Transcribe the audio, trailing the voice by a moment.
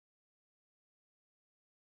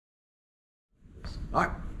All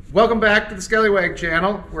right. Welcome back to the Skallywag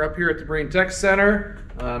channel. We're up here at the Marine Tech Center.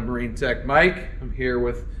 I'm Marine Tech Mike. I'm here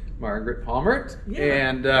with Margaret Palmert. Yeah.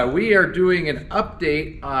 And we are doing an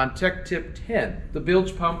update on Tech Tip 10, the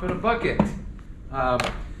bilge pump in a bucket.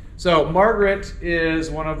 So Margaret is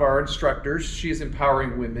one of our instructors. She's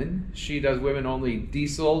empowering women. She does women only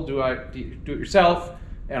diesel, do it yourself,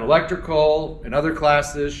 and electrical, and other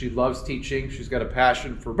classes. She loves teaching. She's got a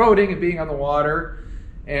passion for boating and being on the water.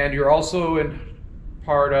 And you're also in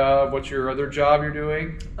part of, what's your other job you're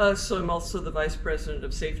doing? So I'm also the Vice President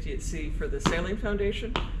of Safety at Sea for the Sailing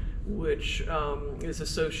Foundation, which is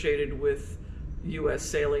associated with U.S.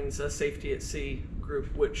 Sailing's Safety at Sea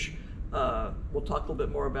group, which we'll talk a little bit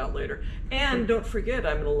more about later. And don't forget,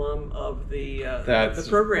 I'm an alum of the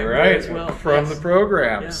program right, as well. From yes. the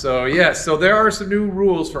program. Yeah. So yes, so there are some new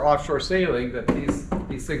rules for offshore sailing that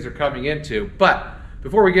these things are coming into. But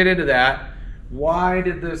before we get into that, why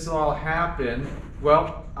did this all happen?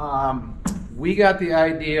 Well, we got the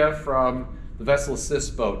idea from the Vessel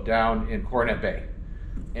Assist boat down in Coronet Bay.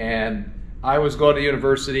 And I was going to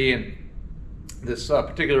university, and this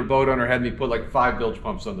particular boat owner had me put like 5 bilge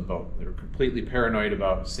pumps on the boat. They were completely paranoid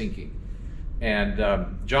about sinking. And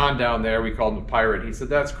John down there, we called him a pirate, he said,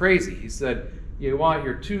 that's crazy. He said, you want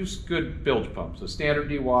your 2 good bilge pumps, a standard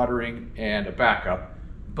dewatering and a backup.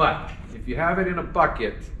 But if you have it in a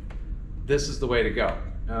bucket, this is the way to go.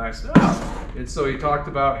 And I said, oh. And so he talked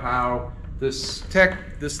about how this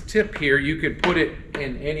tip here, you could put it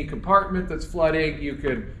in any compartment that's flooding. You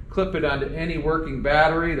could clip it onto any working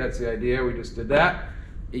battery. That's the idea. We just did that.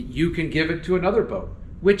 You can give it to another boat,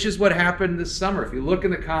 which is what happened this summer. If you look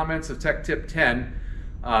in the comments of Tech Tip 10,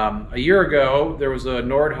 a year ago, there was a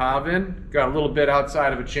Nordhaven, got a little bit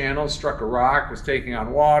outside of a channel, struck a rock, was taking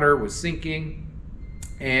on water, was sinking.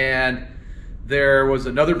 And there was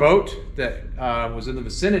another boat that was in the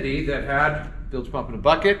vicinity that had bilge pump in a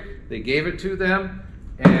bucket. They gave it to them,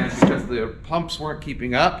 and because the pumps weren't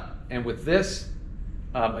keeping up, and with this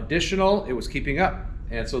additional, it was keeping up.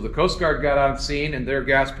 And so the Coast Guard got on scene, and their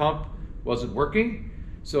gas pump wasn't working.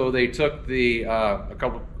 So they took a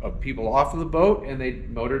couple of people off of the boat, and they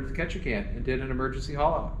motored the catcher can and did an emergency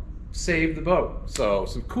haul out. Saved the boat. So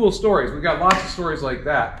some cool stories. We've got lots of stories like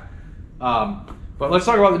that. But let's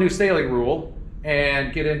talk about the new sailing rule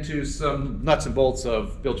and get into some nuts and bolts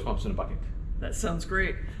of bilge pumps in a bucket. That sounds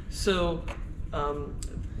great. So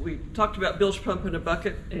we talked about bilge pump in a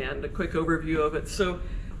bucket and a quick overview of it. So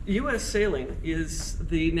U.S. Sailing is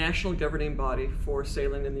the national governing body for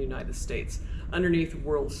sailing in the United States underneath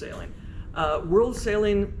World Sailing. World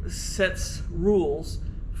Sailing sets rules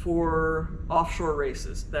for offshore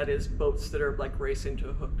races, that is boats that are like racing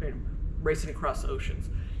across oceans.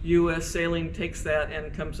 U.S. Sailing takes that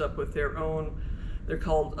and comes up with their own, they're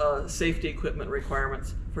called safety equipment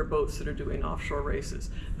requirements for boats that are doing offshore races.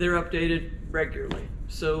 They're updated regularly.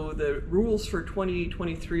 So the rules for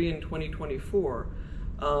 2023 and 2024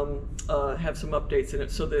 have some updates in it.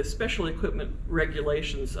 So the special equipment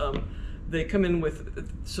regulations, they come in with,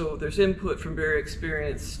 so there's input from very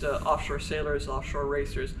experienced offshore sailors, offshore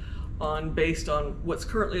racers, based on what's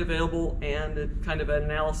currently available and a kind of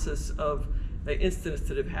analysis of the incidents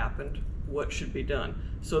that have happened, what should be done.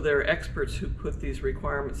 So there are experts who put these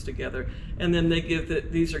requirements together, and then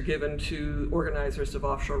these are given to organizers of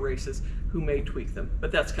offshore races who may tweak them.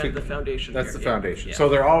 But that's kind of the foundation. That's here. the foundation. Yeah. So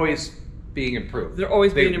they're always being improved. They're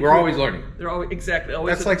always being improved. We're always learning. They're always, exactly.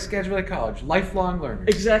 Always That's like Skagit College, lifelong learners.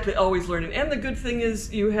 Exactly, always learning. And the good thing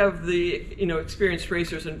is you have the experienced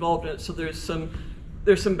racers involved in it, so there's some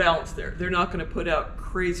balance there. They're not going to put out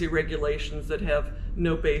crazy regulations that have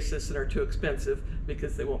no basis and are too expensive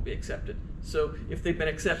because they won't be accepted. So if they've been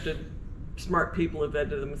accepted, smart people have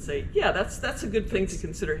vetted them and say, yeah, that's a good thing to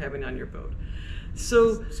consider having on your boat.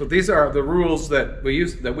 So these are the rules that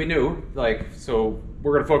we knew. So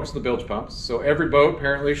we're going to focus on the bilge pumps. So every boat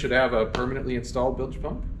apparently should have a permanently installed bilge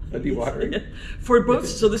pump, a dewatering. For boats,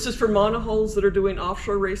 so this is for monohulls that are doing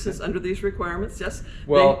offshore races under these requirements. Yes.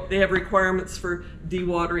 Well, they have requirements for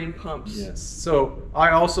dewatering pumps. Yes. So I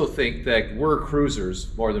also think that we're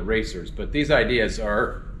cruisers more than racers, but these ideas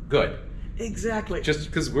are good. Exactly. Just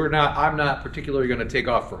because I'm not particularly going to take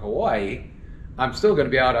off for Hawaii. I'm still going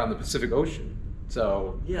to be out on the Pacific Ocean.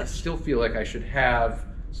 So yes. I still feel like I should have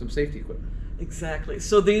some safety equipment. Exactly.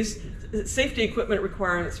 So these safety equipment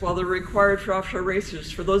requirements, while they're required for offshore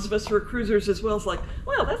racers, for those of us who are cruisers as well, it's like,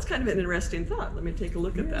 well, that's kind of an interesting thought. Let me take a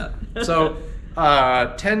look at that. So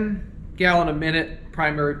 10 gallon a minute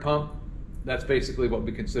primary pump, that's basically what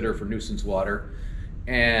we consider for nuisance water.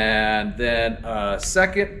 And then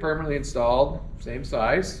second permanently installed, same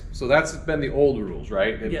size. So that's been the old rules,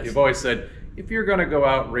 right? Yes. You've always said if you're going to go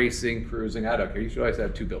out racing, cruising, I don't care. You should always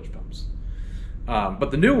have 2 bilge pumps.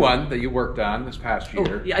 But the new one that you worked on this past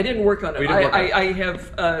year. Oh, yeah, I didn't work on it. Oh, you didn't work on it. I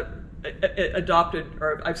have adopted,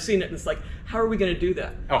 or I've seen it, and it's like, how are we going to do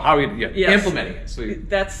that? Oh, how are you Yes. implementing it? So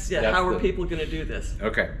that's how are people going to do this?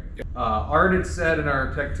 Okay. Art had said in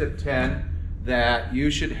our Tech Tip 10 that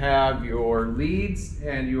you should have your leads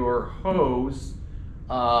and your hose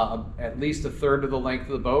at least 1/3 of the length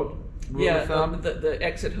of the boat. Rule of thumb. The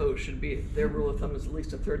exit hose should be, their rule of thumb is at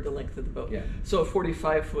least 1/3 the length of the boat. Yeah. So a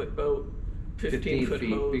 45-foot boat, 15-foot feet.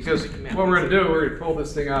 hose. Because what we're going to do, we're going to pull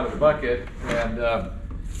this thing out of the bucket, and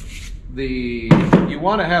you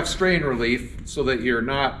want to have strain relief so that you're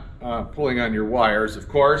not pulling on your wires, of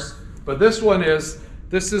course. But this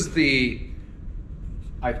is the,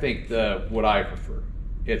 I think, what I prefer.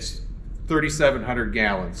 It's 3,700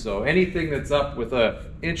 gallons. So anything that's up with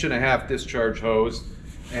a 1.5-inch discharge hose,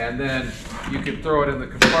 and then you can throw it in the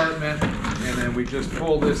compartment, and then we just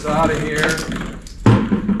pull this out of here.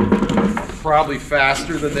 Probably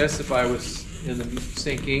faster than this if I was in the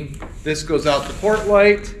sinking. This goes out the port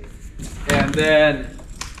light, and then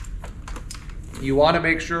you want to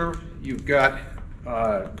make sure you've got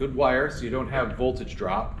good wire so you don't have voltage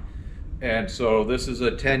drop. And so this is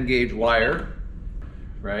a 10 gauge wire,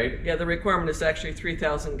 right? Yeah, the requirement is actually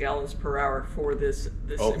 3,000 gallons per hour for this.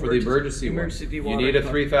 Oh, for the emergency dewatering. You need a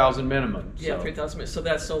 3,000 minimum. Yeah, 3,000. So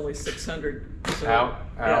that's only 600. So, out.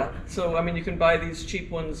 Yeah. So I mean, you can buy these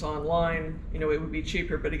cheap ones online. You know, it would be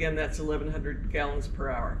cheaper, but again, that's 1,100 gallons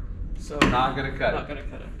per hour. So not going to cut it. Not going to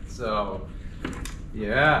cut it. So,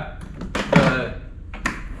 yeah.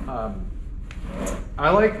 I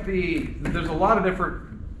like there's a lot of different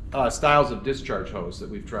styles of discharge hose that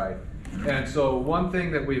we've tried. And so one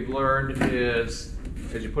thing that we've learned is,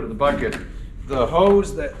 as you put it in the bucket, the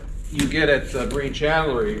hose that you get at the marine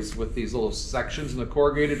chandleries with these little sections in the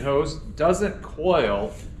corrugated hose doesn't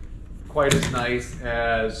coil quite as nice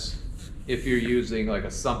as if you're using like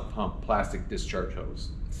a sump pump plastic discharge hose.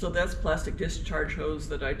 So that's plastic discharge hose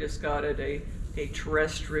that I just got at a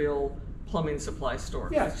terrestrial plumbing supply store.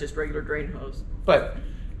 Yeah. It's just regular drain hose. But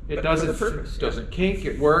it But doesn't, for the purpose, doesn't kink,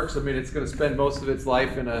 it works. I mean, it's going to spend most of its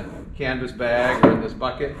life in a canvas bag or in this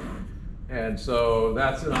bucket. And so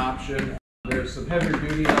that's an option. There's some heavier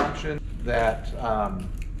duty options that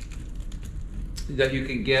you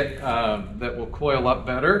can get that will coil up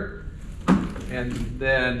better. And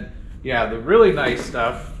then, yeah, the really nice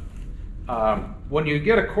stuff, when you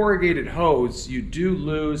get a corrugated hose, you do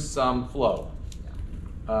lose some flow.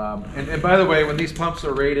 And by the way, when these pumps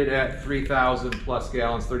are rated at 3,000 plus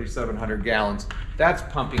gallons, 3,700 gallons, that's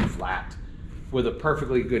pumping flat with a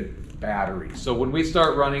perfectly good battery. So when we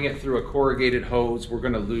start running it through a corrugated hose, we're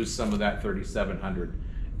going to lose some of that 3,700.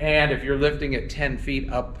 And if you're lifting it 10 feet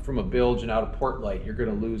up from a bilge and out of port light, you're going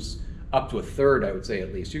to lose up to 1/3, I would say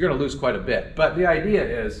at least. You're going to lose quite a bit. But the idea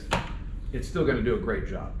is it's still going to do a great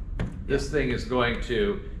job. This thing is going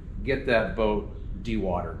to get that boat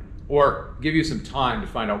dewatered, or give you some time to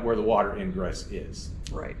find out where the water ingress is.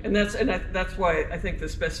 Right, and that's why I think the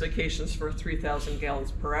specifications for 3,000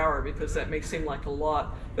 gallons per hour, because that may seem like a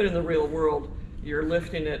lot, but in the real world, you're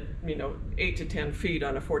lifting it, 8 to 10 feet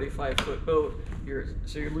on a 45-foot boat.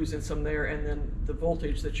 So you're losing some there, and then the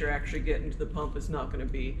voltage that you're actually getting to the pump is not going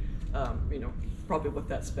to be, probably what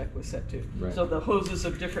that spec was set to. Right. So the hoses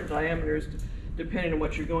of different diameters, depending on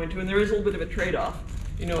what you're going to, and there is a little bit of a trade-off.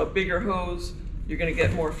 A bigger hose, you're going to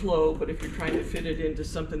get more flow, but if you're trying to fit it into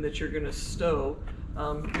something that you're going to stow,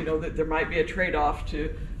 that there might be a trade-off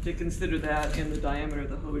to consider that in the diameter of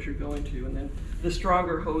the hose you're going to. And then the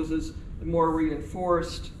stronger hoses, the more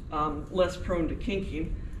reinforced, less prone to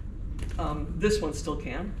kinking. This one still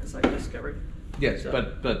can, as I discovered. Yes, So,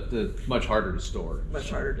 but much harder to store. much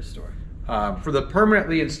harder to store. For the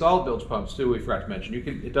permanently installed bilge pumps too, we forgot to mention,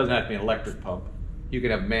 it doesn't have to be an electric pump. You can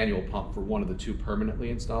have a manual pump for one of the 2 permanently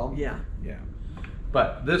installed. Yeah. Yeah.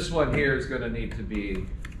 But this one here is going to need to be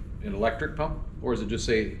an electric pump, or does it just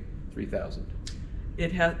say 3,000?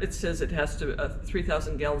 It says it has to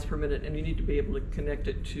 3,000 gallons per minute, and you need to be able to connect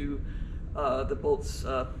it to the boat's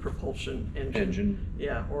propulsion engine.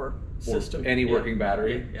 Yeah, or system. Or any working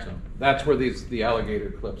battery. Yeah. So that's where the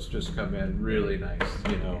alligator clips just come in really nice.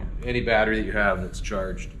 Any battery that you have that's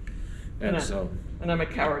charged. And I'm a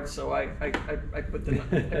coward, so I put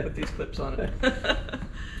these clips on it.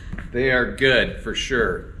 They are good for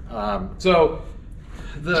sure. So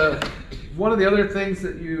one of the other things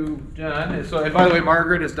that you've done is, and by the way,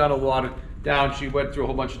 Margaret has done a lot of she went through a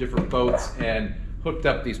whole bunch of different boats and hooked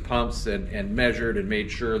up these pumps and measured and made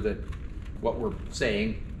sure that what we're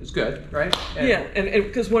saying is good, right? Yeah, and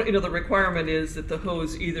because the requirement is that the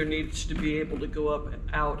hose either needs to be able to go up and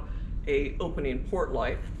out a opening port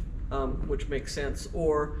light, which makes sense,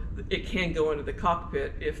 or it can go into the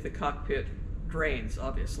cockpit if the cockpit drains,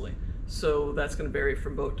 obviously. So that's going to vary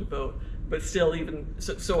from boat to boat. But still, even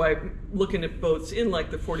so I'm looking at boats in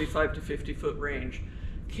like the 45 to 50 foot range.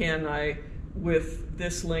 Can I, with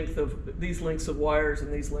these lengths of wires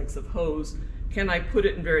and these lengths of hose, can I put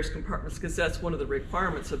it in various compartments? Because that's one of the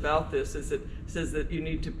requirements about this, is it says that you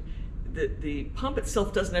need to, the pump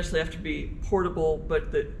itself doesn't actually have to be portable,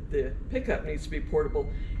 but the pickup needs to be portable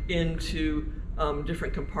into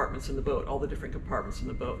different compartments in the boat, all the different compartments in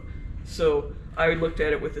the boat. So I looked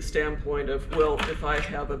at it with the standpoint of, well, if I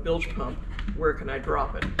have a bilge pump, where can I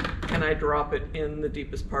drop it? Can I drop it in the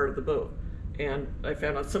deepest part of the boat? And I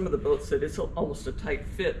found on some of the boats that it's almost a tight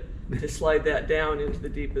fit to slide that down into the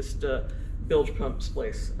deepest bilge pump's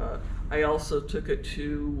place. I also took it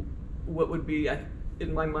to what would be,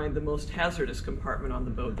 in my mind, the most hazardous compartment on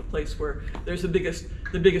the boat, the place where there's the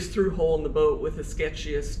biggest through hole in the boat with the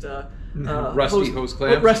sketchiest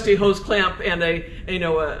rusty hose clamp and a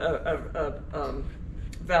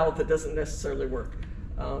valve that doesn't necessarily work.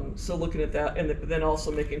 So looking at that, and then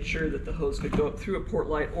also making sure that the hose could go up through a port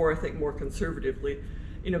light, or I think more conservatively,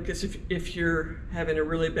 because if you're having a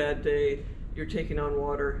really bad day, you're taking on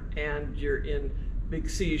water and you're in big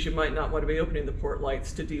seas, you might not want to be opening the port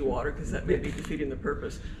lights to dewater, because that may be defeating the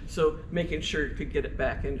purpose. So making sure you could get it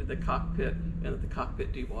back into the cockpit and that the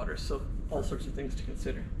cockpit dewaters. So all sorts of things to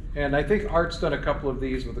consider. And I think Art's done a couple of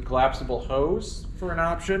these with a collapsible hose for an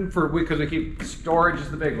option, because we keep storage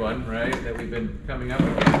is the big one, right, that we've been coming up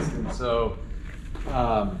against. And so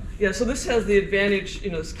yeah, so this has the advantage,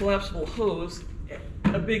 this collapsible hose,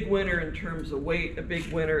 a big winner in terms of weight, a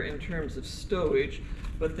big winner in terms of stowage.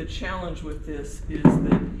 But the challenge with this is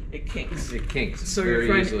that it kinks. It kinks so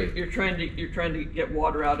very easily. You're trying to get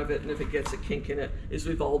water out of it, and if it gets a kink in it, as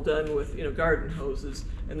we've all done with garden hoses,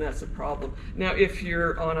 and that's a problem. Now, if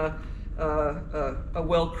you're on a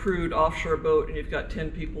well-crewed offshore boat and you've got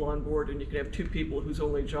 10 people on board, and you can have 2 people whose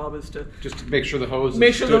only job is to just make sure the hose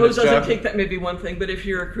doesn't kink, that may be one thing. But if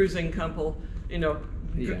you're a cruising couple,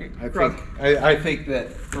 yeah, I think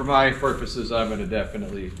that for my purposes, I'm going to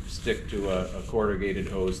definitely stick to a corrugated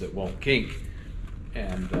hose that won't kink,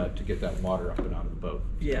 and to get that water up and out of the boat.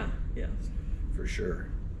 Yeah, for sure.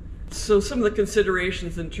 So some of the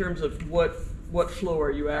considerations in terms of what flow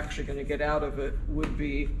are you actually going to get out of it would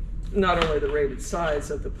be not only the rated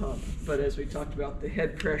size of the pump, but as we talked about, the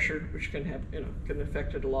head pressure, which can have can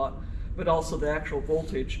affect it a lot, but also the actual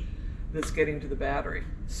voltage that's getting to the battery.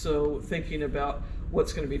 So thinking about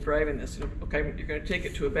what's going to be driving this. Okay, you're going to take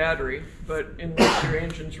it to a battery, but unless your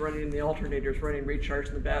engine's running and the alternator's running,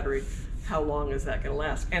 recharging the battery, how long is that going to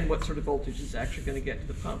last? And what sort of voltage is actually going to get to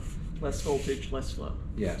the pump? Less voltage, less flow.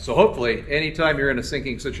 Yeah, so hopefully anytime you're in a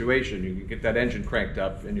sinking situation, you can get that engine cranked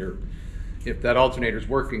up, and if that alternator's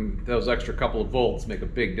working, those extra couple of volts make a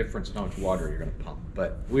big difference in how much water you're going to pump.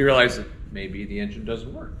 But we realize that maybe the engine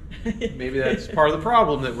doesn't work. Maybe that's part of the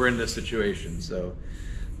problem that we're in this situation. So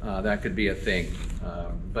that could be a thing.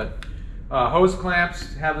 But hose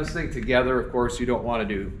clamps have this thing together. Of course, you don't want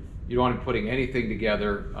to be putting anything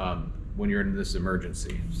together when you're in this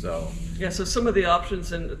emergency. So yeah, so some of the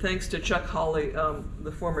options, and thanks to Chuck Hawley,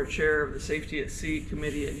 the former chair of the Safety at Sea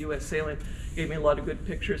Committee at U.S. Sailing, gave me a lot of good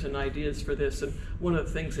pictures and ideas for this. And one of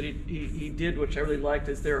the things that he did, which I really liked,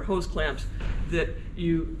 is there are hose clamps that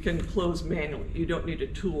you can close manually. You don't need a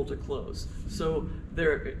tool to close. So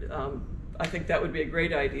there, I think that would be a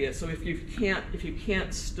great idea. So if you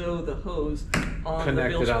can't stow the hose on the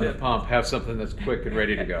bilge the pump, have something that's quick and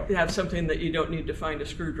ready to go. Have something that you don't need to find a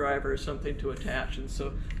screwdriver or something to attach. And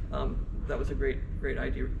so that was a great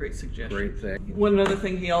idea, great suggestion. Great thing. One other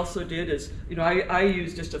thing he also did is, I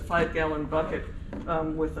used just a 5-gallon bucket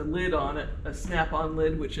with a lid on it, a snap-on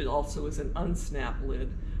lid, which also is an unsnap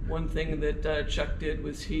lid. One thing that Chuck did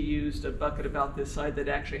was he used a bucket about this side that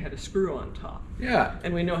actually had a screw on top. Yeah.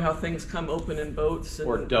 And we know how things come open in boats.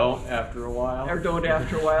 Or don't after a while.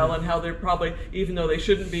 And how they're probably, even though they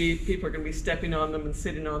shouldn't be, people are going to be stepping on them and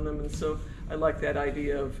sitting on them. And so I like that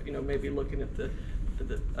idea of, maybe looking at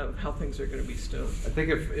of how things are going to be stowed. I think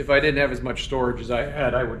if I didn't have as much storage as I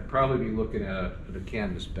had, I would probably be looking at a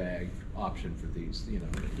canvas bag option for these.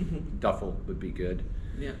 Duffel would be good.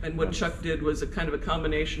 Yeah, and what Chuck did was a kind of a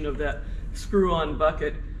combination of that screw-on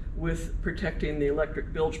bucket with protecting the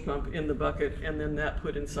electric bilge pump in the bucket, and then that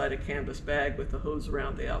put inside a canvas bag with the hose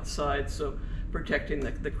around the outside, so protecting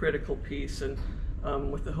the critical piece. And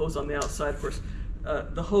with the hose on the outside, of course,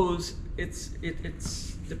 the hose, it's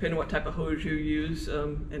depending on what type of hose you use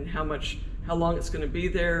and how long it's going to be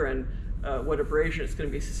there, and what abrasion it's going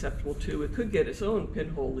to be susceptible to. It could get its own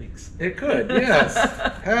pinhole leaks. It could, yes.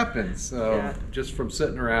 Happens. So Yeah. just from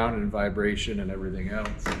sitting around and vibration and everything else.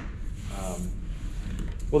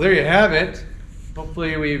 Well, there you have it.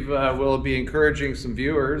 Hopefully we'll be encouraging some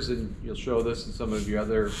viewers, and you'll show this in some of your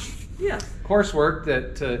other Yeah. coursework,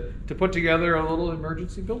 that to put together a little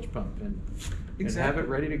emergency bilge pump and have Exactly. it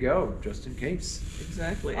ready to go just in case.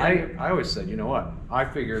 Exactly. I always said, you know what? I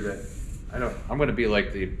figure that I'm going to be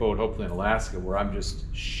like the boat, hopefully in Alaska, where I'm just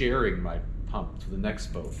sharing my pump to the next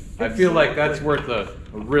boat. I feel like that's worth a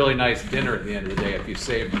really nice dinner at the end of the day if you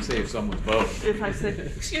save someone's boat. If I say,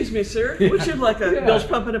 excuse me, sir, would you like a bilge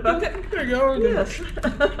pump in a bucket? There you go. Yes.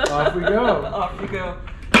 Off we go. Off you go.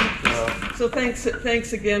 So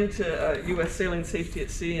thanks again to U.S. Sailing Safety at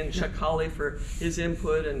Sea and Chuck Hawley for his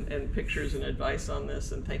input and pictures and advice on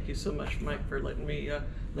this. And thank you so much, Mike, for letting me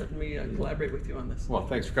collaborate with you on this. Well,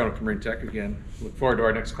 thanks for coming to Marine Tech again. Look forward to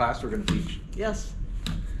our next class we're going to teach. Yes.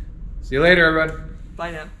 See you later, everyone.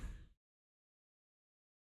 Bye now.